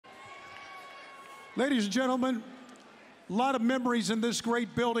Ladies and gentlemen, a lot of memories in this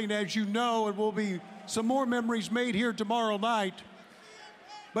great building, as you know, and will be some more memories made here tomorrow night.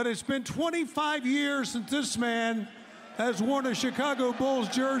 But it's been 25 years since this man has worn a Chicago Bulls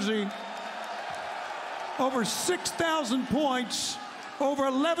jersey. Over 6,000 points, over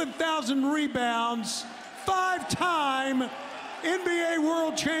 11,000 rebounds, 5-time NBA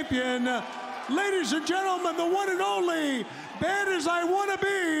World Champion. Ladies and gentlemen, the one and only, bad as I want to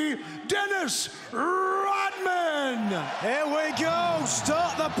be, Dennis Rodman. Here we go,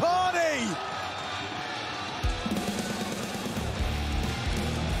 start the party.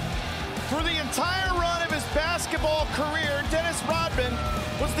 For the entire run of his basketball career, Dennis Rodman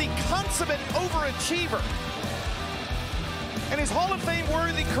was the consummate overachiever. And his Hall of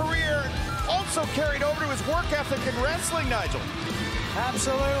Fame-worthy career also carried over to his work ethic in wrestling, Nigel.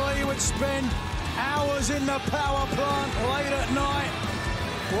 Absolutely, he would spend hours in the power plant late at night,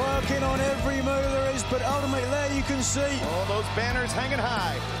 working on every move there is, but ultimately there you can see all those banners hanging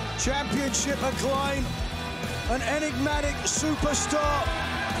high. Championship acclaim, an enigmatic superstar,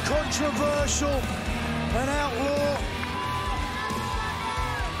 controversial, an outlaw.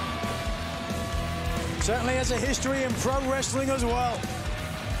 Certainly has a history in pro wrestling as well.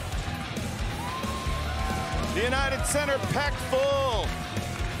 The United Center packed full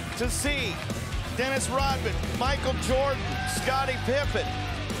to see Dennis Rodman, Michael Jordan, Scottie Pippen,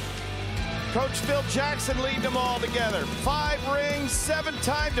 Coach Phil Jackson leading them all together. 5 rings,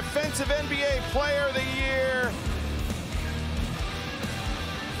 7-time Defensive NBA Player of the Year.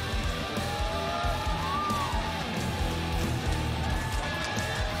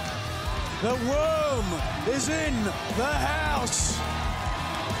 The worm is in the house.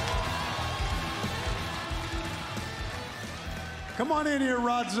 Come on in here,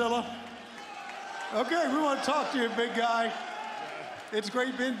 Rodzilla. Okay, we want to talk to you, big guy. It's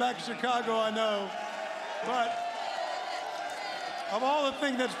great being back in Chicago, I know. But of all the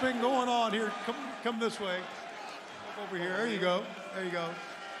things that's been going on here, come this way. Come over here. There you go. There you go.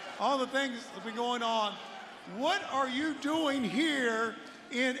 All the things that have been going on. What are you doing here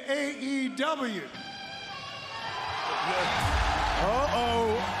in AEW?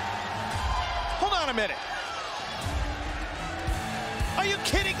 Uh-oh. Hold on a minute. Are you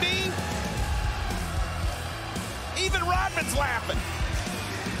kidding me? Even Rodman's laughing.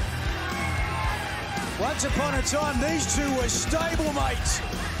 Once upon a time, these two were stablemates.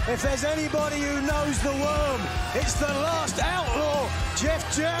 If there's anybody who knows the worm, it's the last outlaw,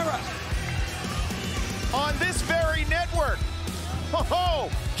 Jeff Jarrett. On this very network. Ho-ho!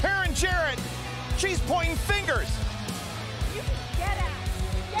 Karen Jarrett, she's pointing fingers. You get out.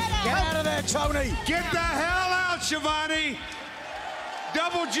 Get out. Get out of there, Tony. Get the hell out, Shivani.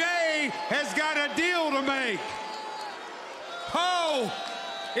 Double J has got a deal to make. Oh,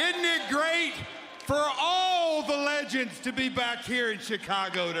 isn't it great for all the legends to be back here in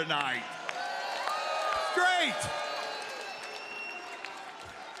Chicago tonight? Great.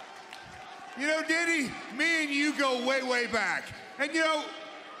 You know, Diddy, me and you go way, way back. And you know,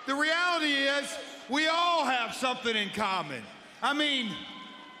 the reality is we all have something in common. I mean,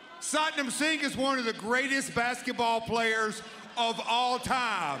 Satnam Singh is one of the greatest basketball players of all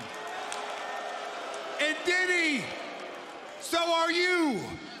time. And Diddy, so are you.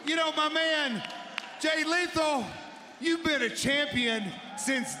 You know, my man, Jay Lethal, you've been a champion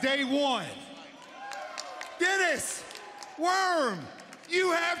since day one. Dennis, Worm,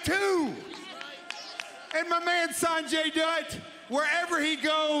 you have too. And my man Sanjay Dutt, wherever he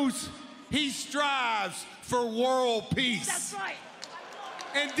goes, he strives for world peace. That's right.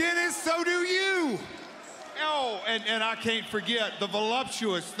 And Dennis, so do you. Oh, and I can't forget the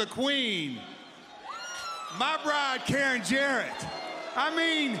voluptuous, the queen, my bride, Karen Jarrett. I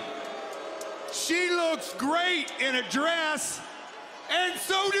mean, she looks great in a dress, and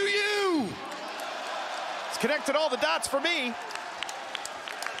so do you. It's connected all the dots for me.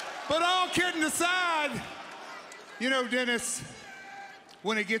 But all kidding aside, you know, Dennis,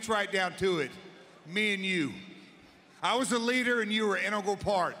 when it gets right down to it, me and you, I was a leader and you were an integral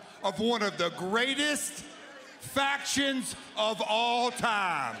part of one of the greatest factions of all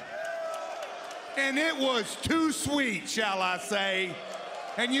time. And it was too sweet, shall I say.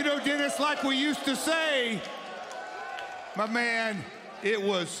 And you know, Dennis, like we used to say, my man, it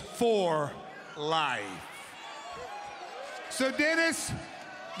was for life. So Dennis,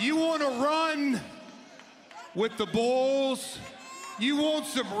 you want to run with the Bulls? You want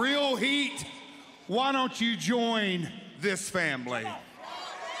some real heat? Why don't you join this family?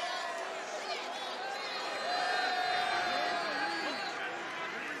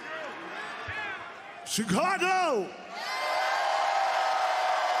 Chicago!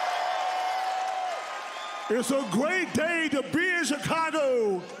 It's a great day to be in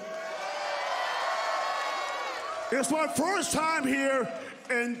Chicago. It's my first time here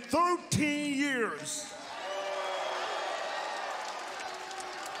in 13 years.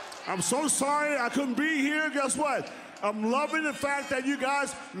 I'm so sorry I couldn't be here. Guess what? I'm loving the fact that you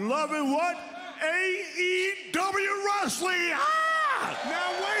guys loving what? AEW wrestling. Ah! Now,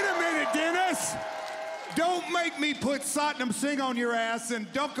 wait a minute, Dennis. Don't make me put Satnam Singh on your ass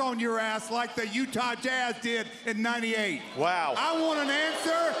and dunk on your ass like the Utah Jazz did in '98. Wow. I want an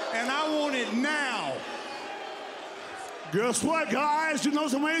answer, and I want it now. Guess what, guys? You know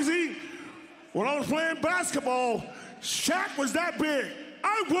what's amazing? When I was playing basketball, Shaq was that big.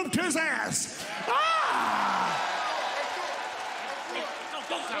 I whooped his ass. Ah!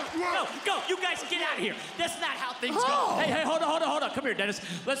 Go. You guys get out of here. That's not how things go. Hey, hold on. Come here, Dennis.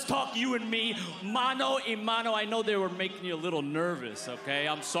 Let's talk you and me, mano a mano. I know they were making you a little nervous, okay?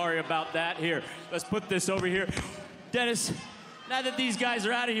 I'm sorry about that. Here, let's put this over here. Dennis, now that these guys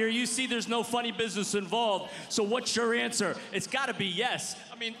are out of here, you see there's no funny business involved. So what's your answer? It's got to be yes.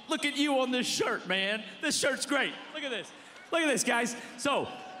 I mean, look at you on this shirt, man. This shirt's great. Look at this. Look at this, guys. So,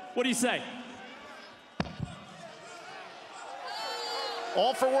 what do you say?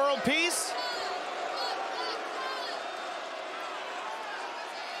 All for world peace?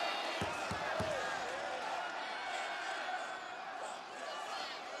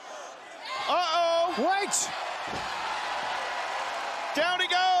 Uh-oh! Wait! Down he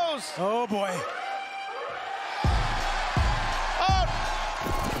goes! Oh, boy. Oh!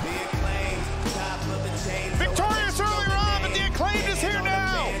 Victorious earlier on, but the Acclaimed is here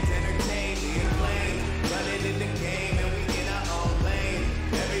now!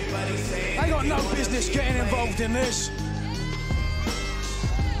 They got no business getting involved in this.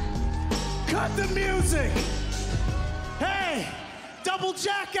 Cut the music! Hey, double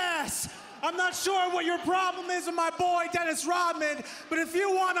jackass! I'm not sure what your problem is with my boy Dennis Rodman, but if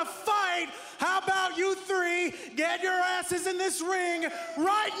you want to fight, how about you three get your asses in this ring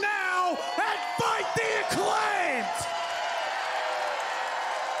right now and fight the Acclaimed!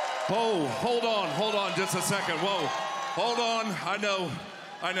 Whoa, hold on just a second. Whoa, hold on. I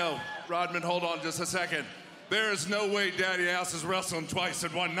know. Rodman, hold on just a second. There is no way Daddy Ass is wrestling twice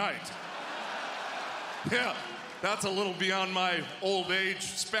in one night. Yeah, that's a little beyond my old age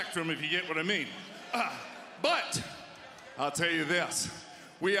spectrum, if you get what I mean. But I'll tell you this,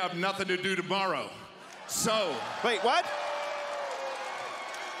 we have nothing to do tomorrow. So. Wait, what?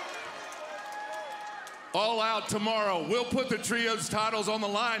 All Out tomorrow. We'll put the Trios titles on the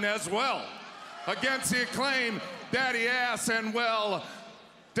line as well. Against the Acclaim, Daddy Ass, and, well,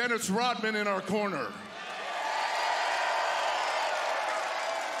 Dennis Rodman in our corner.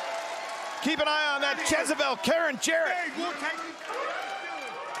 Keep an eye on that Jezebel, Karen Jarrett. Hey, we'll take it.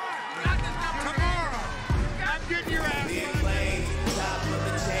 Tomorrow. I'm getting your ass.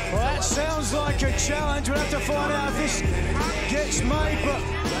 Well, that sounds like a challenge. We'll have to find out if this gets made, but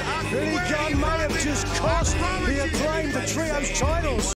Billy Gunn may have just cost the Acclaimed the Trios titles.